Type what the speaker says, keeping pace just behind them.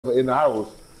in the house.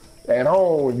 At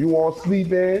home, you want to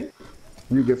sleep in,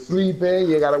 you can sleep in.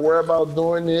 You gotta worry about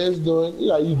doing this,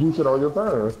 you do shit on your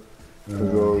time.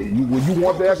 So when you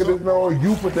want the air conditioner on,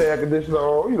 you put the air conditioner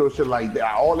on, shit like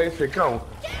that. All that shit count.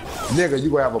 Nigga,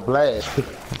 you gonna have a blast.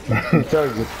 I'm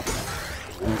telling you.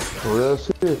 Real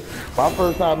shit. My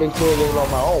first time experiencing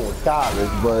on my own was college,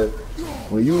 but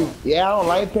when I don't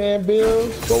like paying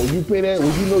bills, but when you pay that,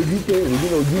 when you know you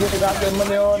ain't got that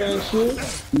money on that shit,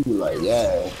 you be like,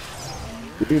 yeah,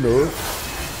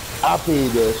 I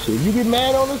paid that shit. You get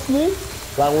mad on the slip?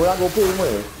 Like when I go pay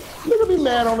rent, you gonna be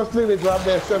mad on the slip they dropped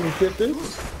that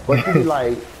 $750, but you be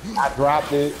like, I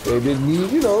dropped it, and then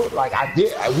like I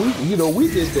did, we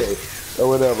did that or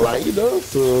whatever, like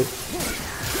so.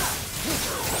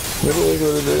 It is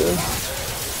what it is.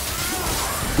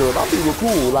 So my people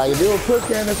cool. Like if they were cook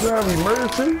can and serve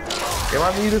emergency, if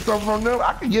I needed something from them,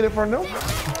 I could get it from them.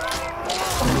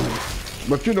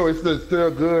 But it's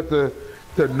still good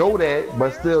to know that,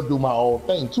 but still do my own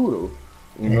thing too,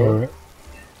 though.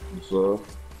 So,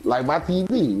 like my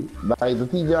TV, like the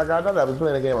TV I got, I was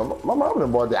playing a game. My mom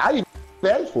done bought that. I didn't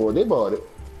ask for it. They bought it.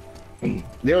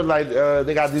 They was like,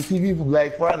 they got this TV for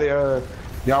Black Friday.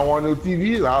 Y'all want new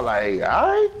TVs? I was like,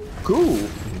 all right, cool.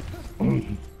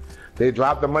 They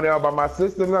dropped the money out by my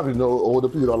sister. Older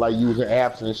people don't like using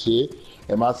apps and shit.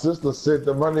 And my sister sent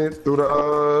the money through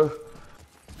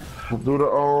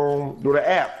the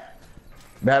app.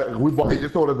 They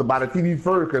just told us to buy the TV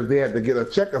first because they had to get a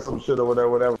check or some shit or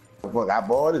whatever. Fuck, I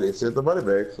bought it. They sent the money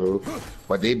back. So,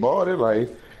 but they bought it like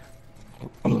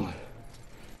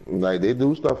they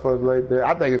do stuff for us like that.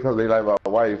 I think it's because they like my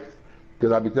wife.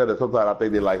 Because I be telling her sometimes I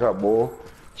think they like her more.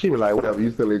 She be like, whatever,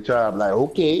 you still a child. I'm like,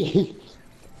 okay.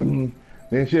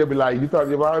 Then she'll be like, you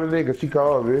talking about it? Because she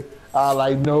called me. I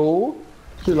like, no.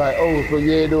 She like, oh, so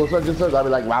you ain't doing such and such. I be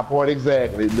like, my point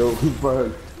exactly. No,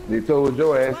 they told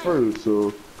your ass first.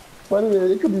 So, but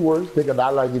it could be worse. They could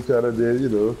not like each other.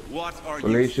 Then,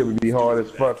 relationship would be hard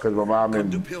as fuck because my mom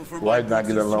and wife not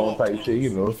getting along type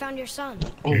shit, We found your son.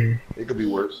 It could be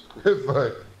worse.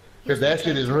 Because that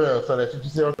shit is real, so that shit you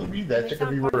see on TV, that shit could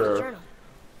be real.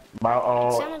 My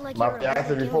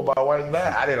fiance before my wife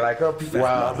died, I didn't like her.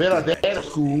 Well, then her dad was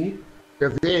cool,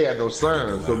 because they had no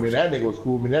sons. So, that nigga was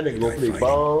cool. That nigga go play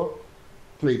ball,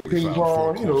 play ping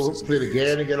pong, play the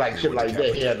game, get like shit like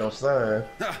that. He had no son.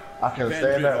 I can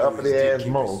stand that up in the ass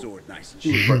more.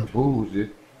 She was fucking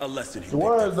bullshit. She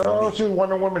was, though. She was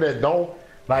one of the women that don't,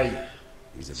 like,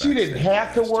 she didn't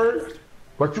have to work.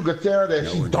 But you could tell that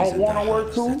she don't want to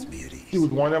work too. She was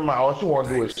one of all she want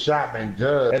to do is shop and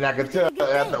judge. And I could tell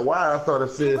after a while I started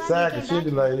seeing side and she'd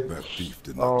be like,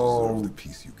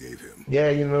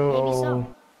 yeah,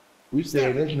 we stay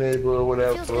in this neighborhood or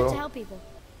whatever.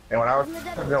 And when I was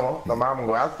my mama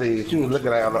go out there, she was looking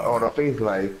at her on her face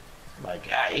like,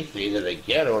 God, he stays in the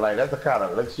ghetto. Like that's the kind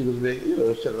of look she was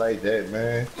making, shit like that,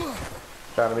 man.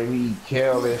 Trying to make me eat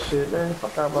kale and shit, man.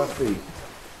 Fuck out my face.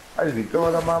 I just be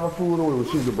throwing her mama food away when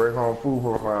she used to bring home food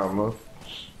for her mama.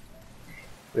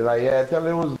 Be like, yeah, tell her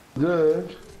it was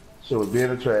good. She was being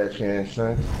a trash can,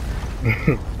 son.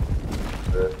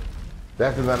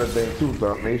 That's another thing too,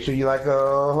 though. Make sure you like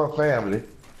her family.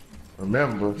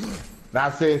 Remember,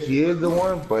 not saying she is the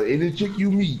one, but any chick you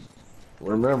meet,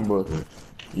 remember,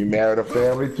 you married a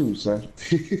family too, son.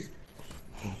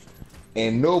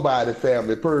 And nobody's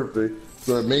family perfect,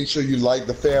 so make sure you like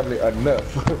the family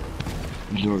enough.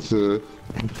 You know what I'm saying?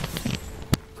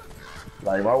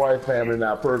 Like my wife's family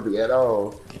not perfect at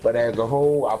all, but as a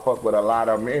whole, I fuck with a lot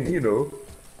of men,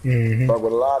 fuck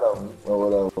with a lot of them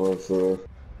or whatever. So,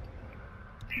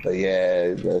 but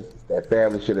yeah, that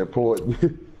family shit important.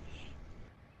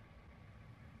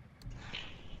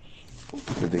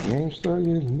 Did the game start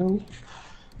yet? No.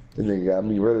 That nigga got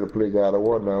me ready to play God of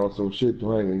War now on some shit.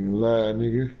 I ain't even lying,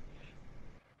 nigga.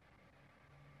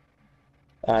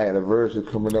 I had a version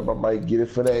coming up. I might get it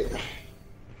for that.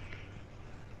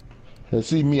 And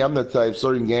see me, I'm the type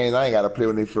certain games I ain't gotta play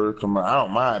when they first come out. I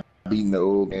don't mind beating the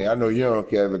old game. I know you don't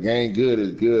care if a game good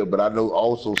is good, but I know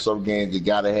also some games you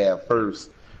gotta have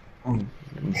first.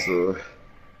 So,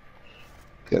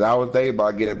 cause I was thinking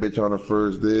about getting a bitch on the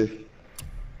first day.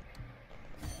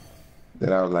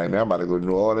 Then I was like, man, I'm about to go to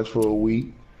New Orleans for a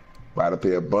week. About to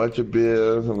pay a bunch of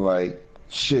bills. I'm like,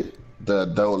 shit, the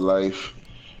adult life.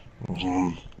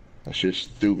 That shit's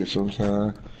stupid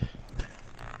sometimes.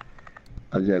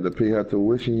 I just had to pay her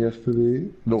tuition yesterday.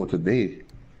 No, today.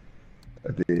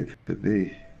 I did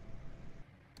today.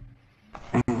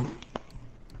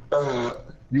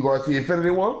 You gonna see Infinity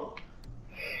War?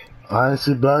 I ain't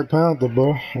see Black Panther,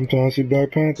 bro. I'm trying to see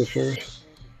Black Panther first.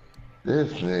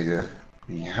 This nigga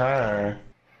behind.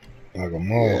 Like a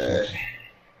motherfucker.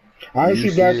 I ain't You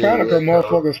see Black Panther because shit.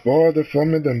 motherfuckers spoiled it for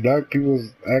me. Then black people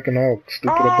was acting all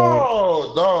stupid about it.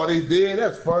 Oh, no, they did.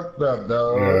 That's fucked up,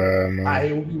 dog. Yeah, I man.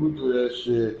 hate when people do that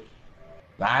shit.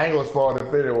 Now, I ain't gonna spoil the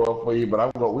Infinity War for you,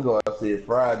 but we gonna see it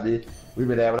Friday. We've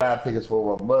been having our tickets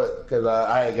for a month because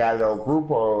I ain't got it on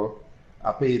Groupon.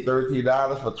 I paid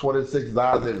 $13 for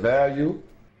 $26 in value.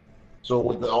 So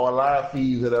with the online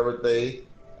fees and everything,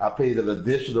 I paid an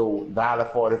additional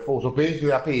 $1.44. So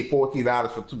basically, I paid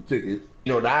 $14 for 2 tickets.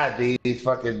 You know, nowadays,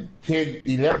 fucking $10,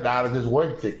 $11 is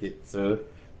 1 ticket. So,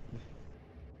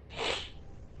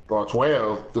 or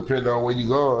 12, depending on where you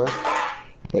going.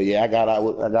 But yeah, I got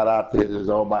our tickets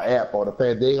on my app, on the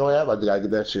Fandango app. I just gotta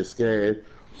get that shit scanned.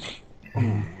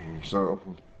 So,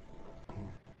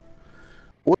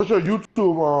 what's your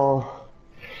YouTube?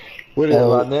 What is it,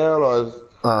 right now? Or It's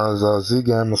Z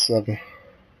Gamer 7.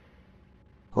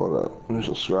 hold up, I'm just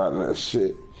subscribing to that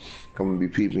shit. I'm gonna be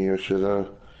peeping your shit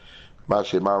up. My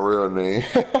shit, my real name.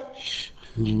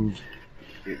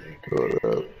 Hold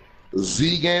up.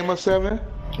 Z Gamer 7?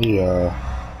 Yeah.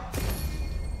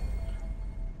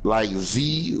 Like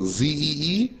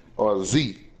Z-E-E or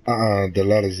Z? The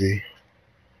letter Z.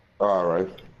 Alright.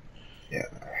 Yeah.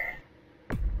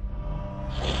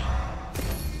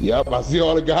 Yep, I see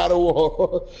all the God of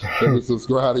War. Let me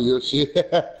subscribe to your shit.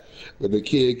 With the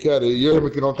Kid Cudi. You ever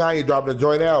get on time, you dropping a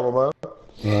joint album, huh?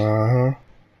 I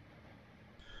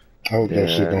hope that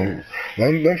shit don't.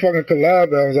 Them fucking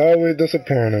collab albums always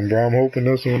disappointing, bro. I'm hoping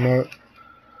this one not.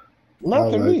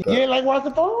 Not to me. You ain't like Watch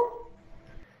the Phone?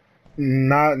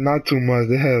 Not too much.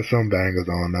 They had some bangers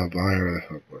on that, but I ain't really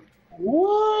fuck with it.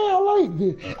 What? I liked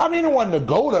it. I mean, it wasn't the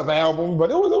GOAT of album,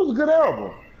 but it was a good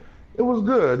album. It was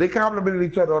good. They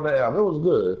complimented each other on the album. It was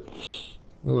good.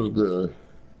 It was good.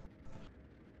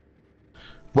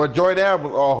 But joint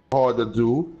albums are hard to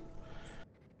do.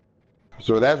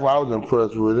 So that's why I was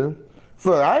impressed with him.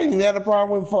 So I ain't even had a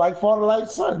problem with Father Like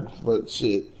Son. But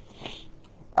shit.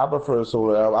 I prefer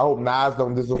solo album. I hope Nas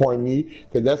don't disappoint me,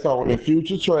 because that's all in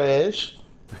Future trash.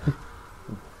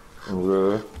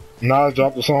 Nas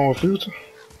dropped a song with Future?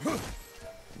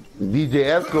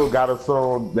 DJ Esco got a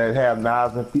song that have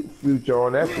Nas and Future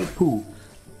on that shit. Pooh.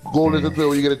 Go listen to it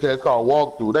when you get a chance. Called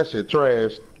Walkthrough. That shit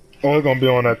trash. Oh, it's gonna be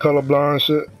on that Colorblind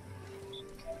shit?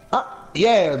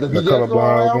 Yeah, the DJ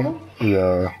Colorblind album.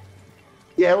 Yeah.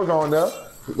 Yeah, it was on there.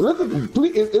 Listen,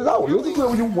 please, it's out. Listen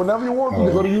to it whenever you want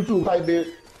to. Go to YouTube, type in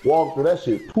Walkthrough. That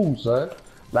shit poo, son.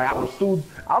 Like I'm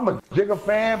a Jigga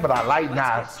fan, but I like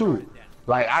Nas too.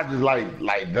 Like I just like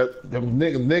them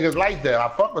niggas like that. I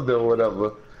fuck with them or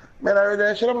whatever. Man, I heard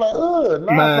that shit. I'm like, ugh.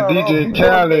 Man, DJ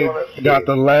Khaled got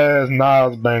the last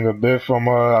Nas banger bit from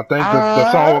I think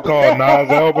the song was called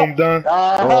Nas Album Done.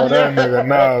 Oh, that nigga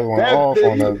Nas went off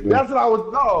on that bit. That's what I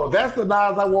was. No, that's the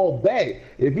Nas I want back.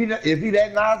 If he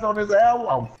that Nas on his album,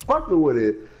 I'm fucking with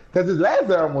it. Cause his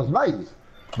last album was nice.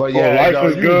 But yeah,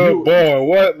 Life is good, boy.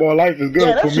 What? Boy, Life is good.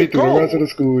 Yeah, Put me through the rest of the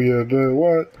school year, dude.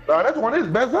 What? No, that's one of his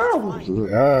best albums.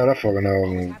 Yeah, that fucking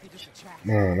album.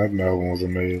 Man, that album was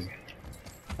amazing.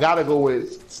 Gotta go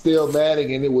with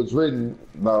Stillmatic, and it was written.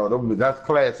 No, that's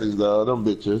classics, though. Them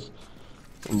bitches.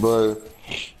 But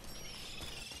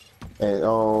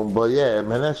yeah,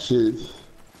 man, that shit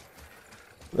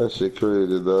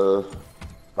crazy, dog.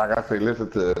 Like I say, listen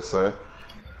to it, son.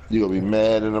 You gonna be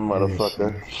mad in a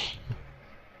motherfucker.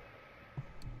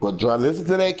 But try listen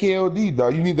to that KOD,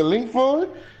 dog. You need the link for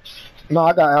it? No,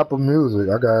 I got Apple Music.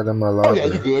 I got it in my library. Oh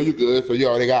yeah, you good. So you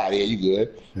already got it. You good.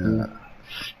 Yeah.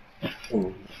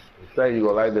 Say you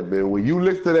gonna like that bit. When you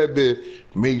listen to that bit,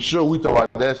 make sure we talk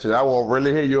about that shit. I won't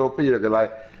really hear your opinion, cause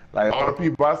like all the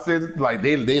people I said, like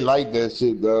they like that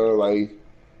shit, though. Like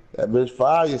that bitch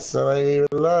fire, son. I ain't even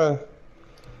lying.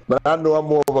 But I know I'm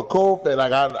more of a Cole fan.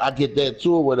 Like I get that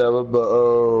too or whatever.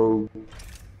 But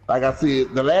like I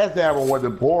said, the last album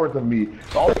wasn't boring to me.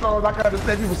 All the songs I can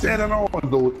understand people saying it on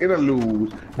those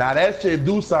interludes. Now that shit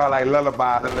do sound like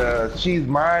Lullaby and She's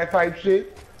Mine type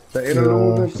shit. The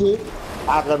interludes and shit.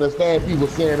 I can understand people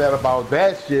saying that about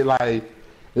that shit, like,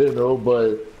 you know, but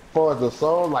as far as the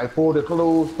song, like For the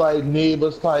Clothes type,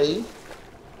 Neighbors type,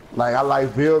 like I like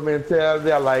Ville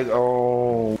Mentality, I like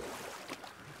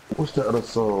what's the other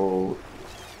song?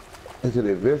 Is it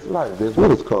Invisible? Like this, what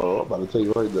it's called? I'm about to tell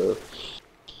you right there.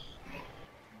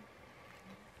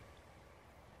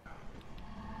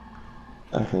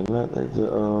 I cannot think the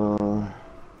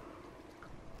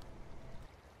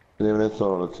name of that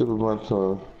song on the tip of my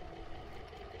tongue.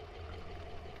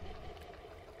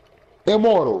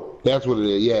 Immortal. That's what it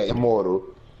is. Yeah, Immortal.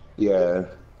 Yeah.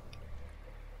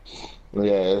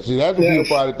 Yeah. See, that's what people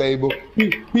probably think, but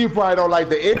people probably don't like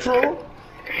the intro.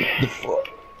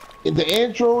 The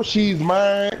intro, She's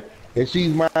Mine, and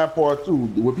she's mine part too.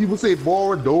 When people say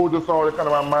boring, those are the songs that come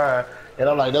to my mind, and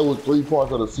I'm like, that was 3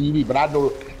 parts of the CD. But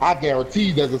I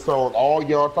guarantee there's a song all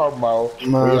y'all talking about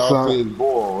when y'all say it's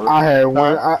boring. I had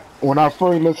when I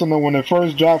first listened to when it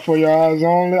first dropped for Your Eyes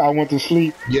Only, I went to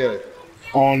sleep. Yeah.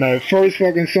 On that first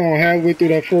fucking song, halfway through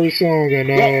that first song,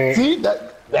 and see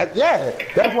that's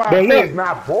why I say it's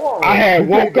not boring. I had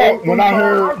woke up when I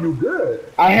heard you good.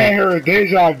 I had heard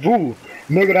Deja Vu.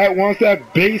 Nigga, that once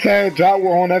that bass had dropped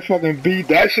on that fucking beat,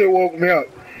 that shit woke me up.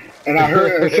 And I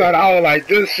heard it, son, I was like,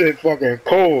 this shit fucking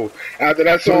cold. After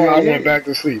that song, I went back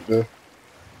to sleep, man.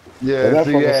 Yeah, that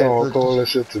fucking song was cold as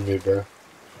shit to me, bro.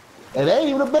 And that ain't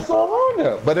even the best song on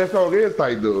there, but that song is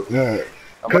tight, though. Yeah.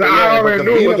 Cause I already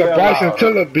knew it was a Bryson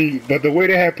Tiller beat, but the way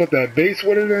they had put that bass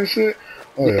with it and shit,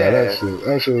 that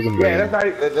shit was amazing. Yeah, that's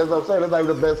what I'm saying. That's not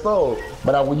even the best song.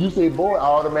 But when you say boy, I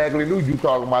automatically knew you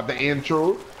talking about the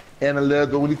intro and the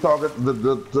little when you talking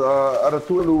the other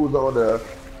two interludes on there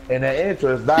and the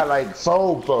intro. It's not like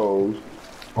soul songs.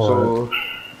 So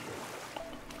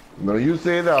when you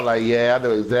say that, I'm like, yeah, I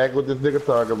know exactly what this nigga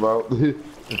talking about.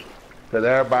 Cause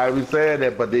everybody be saying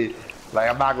that, but like,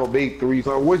 I'm not gonna make 3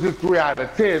 songs, which is 3 out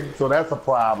of 10, so that's a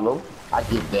problem. I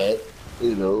get that,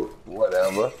 you know,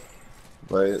 whatever.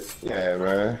 But yeah,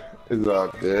 man, it's all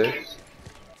good.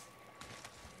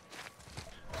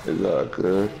 It's all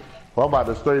good. Well, I'm about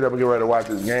to straight up and get ready to watch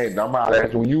this game. I'm about to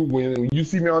ask you, when you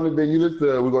see me on this day, you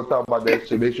listen. We're gonna talk about that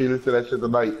shit. Make sure you listen to that shit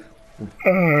tonight.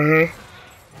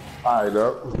 All right,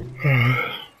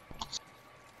 up.